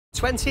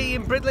20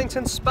 in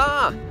Bridlington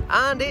Spa,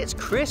 and it's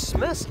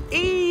Christmas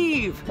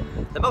Eve.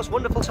 The most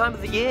wonderful time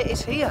of the year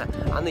is here,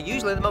 and they're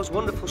usually the most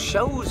wonderful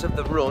shows of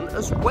the run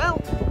as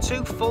well.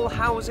 2 full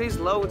houses,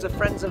 loads of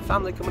friends and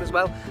family coming as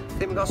well. I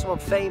think we've got someone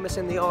famous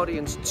in the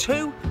audience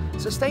too,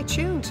 so stay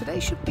tuned. Today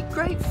should be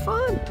great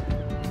fun.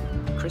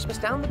 Christmas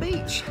down the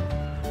beach.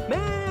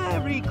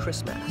 Merry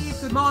Christmas.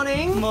 Good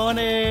morning.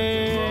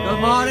 Morning. Good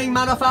morning,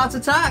 man of heart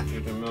attack.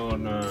 Good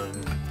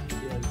morning.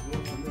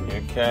 You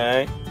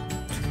okay?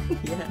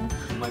 Yeah.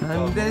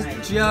 And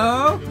there's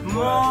Joe.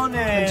 Morning.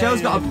 And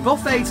Joe's got a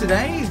buffet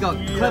today. He's got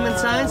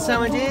clementine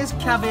sandwiches,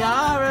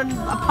 caviar and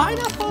a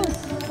pineapple.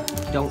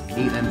 Don't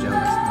eat them, Joe.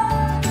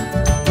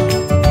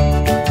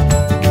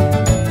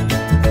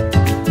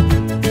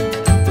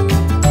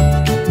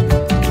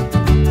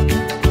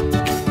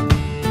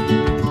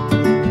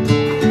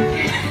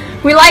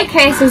 We like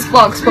Ace's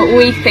vlogs, but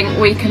we think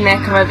we can make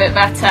them a bit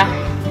better.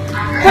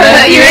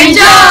 Hope you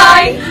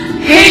enjoy!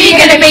 Who are you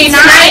going to be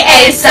tonight,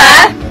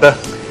 Asa?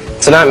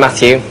 Tonight,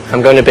 Matthew,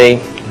 I'm going to be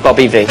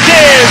Bobby V. Cheers!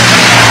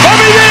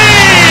 Bobby V!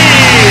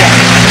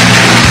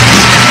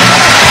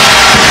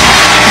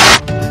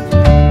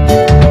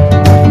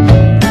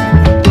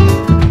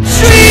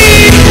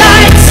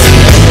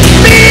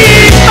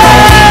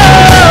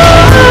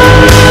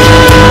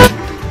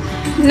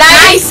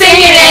 Nice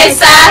singing,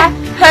 Asa!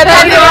 Hope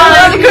everyone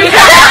has a good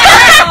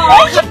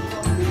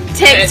time!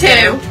 Take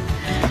 2.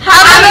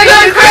 Have a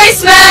good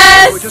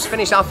Christmas! We just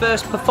finished our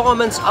first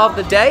performance of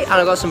the day, and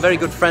I've got some very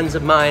good friends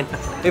of mine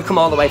who've come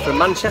all the way from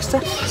Manchester.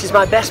 This is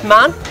my best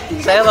man.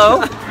 Say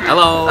hello.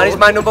 Hello. And he's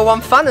my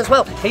 #1 fan as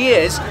well. He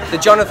is the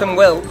Jonathan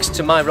Wilkes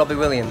to my Robbie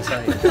Williams. So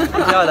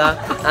enjoy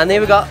that. And here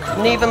we got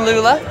Neve and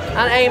Lula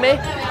and Amy.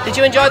 Did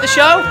you enjoy the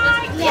show?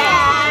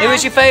 Yeah. Who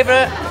was your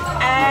favourite?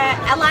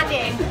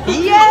 Aladdin.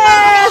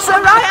 Yes, the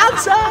right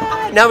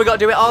answer! Now we've got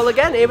to do it all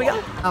again. Here we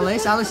go.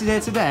 Alice is here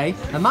today,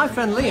 and my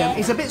friend Liam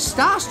is a bit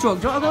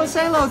starstruck. Do you want to go and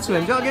say hello to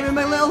him? Do you want to give him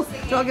a little, do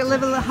you want to give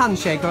him a little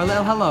handshake or a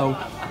little hello?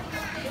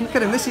 Look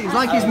at him, this is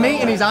like he's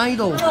meeting his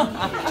idol.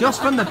 Just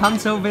from the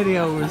Panto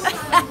videos.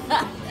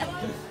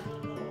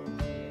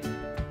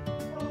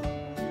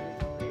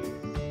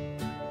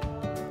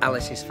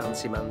 Alice's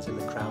fancy man's in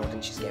the crowd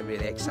and she's getting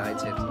really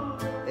excited.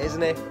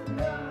 Isn't he?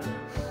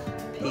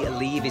 Peter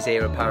Levy's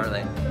here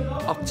apparently,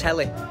 off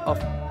telly, off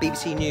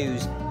BBC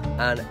News,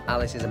 and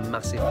Alice is a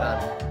massive fan.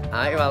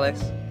 Aren't you,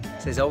 Alice?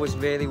 So he's always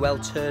really well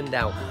turned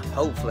out.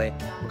 Hopefully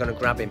we're going to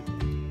grab him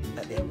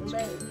at the end.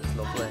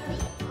 Lovely.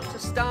 To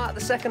start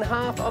the second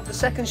half of the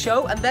second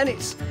show, and then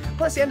it's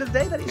the end of the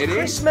day, then it's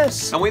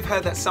Christmas. And we've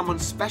heard that someone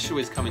special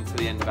is coming to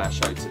the end of our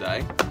show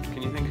today.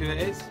 Can you think who it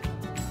is?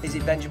 Is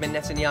it Benjamin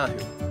Netanyahu?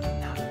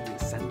 No,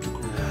 it's Santa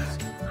Claus.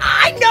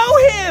 I know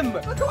him!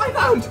 Look what I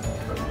found!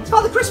 It's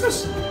Father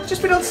Christmas!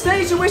 Just been on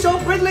stage and we're all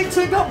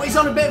Bridlington up, but he's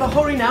on a bit of a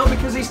hurry now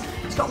because he's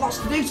got lots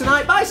to do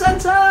tonight. Bye,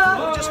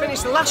 Santa! Just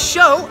finished the last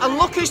show and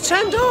look who's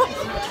turned up!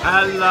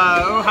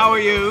 Hello, how are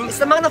you? It's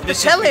the man off the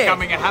telly! This is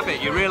becoming a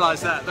habit, you realise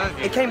that, don't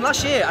you? He came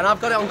last year and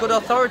I've got it on good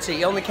authority.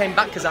 He only came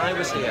back because I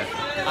was here.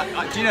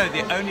 Do you know,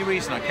 the only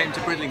reason I came to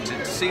Bridlington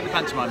to see the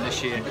pantomime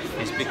this year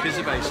is because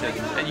of Asa,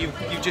 and you've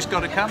just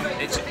got to come.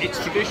 It's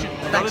tradition.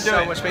 Thanks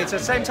so much, Peter.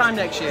 Same time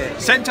next year.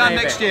 Same time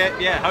Maybe. next year,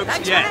 yeah, hope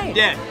Thanks, yeah, mate.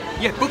 yeah.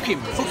 Book him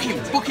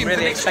Really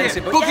for next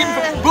expensive, year. but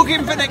yeah. Book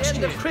him for next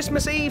year.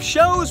 Christmas Eve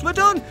shows, we're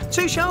done.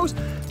 2 shows,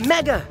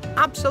 mega,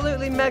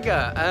 absolutely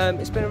mega.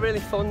 It's been a really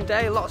fun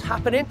day, lots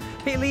happening.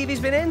 Peter Levy's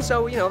been in,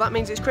 so you know that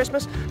means it's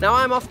Christmas. Now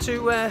I'm off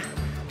to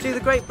do the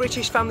great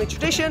British family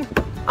tradition.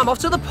 I'm off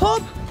to the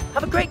pub.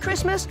 Have a great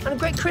Christmas and a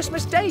great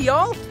Christmas day,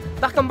 y'all.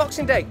 Back on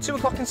Boxing Day, 2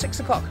 o'clock and 6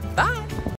 o'clock. Bye.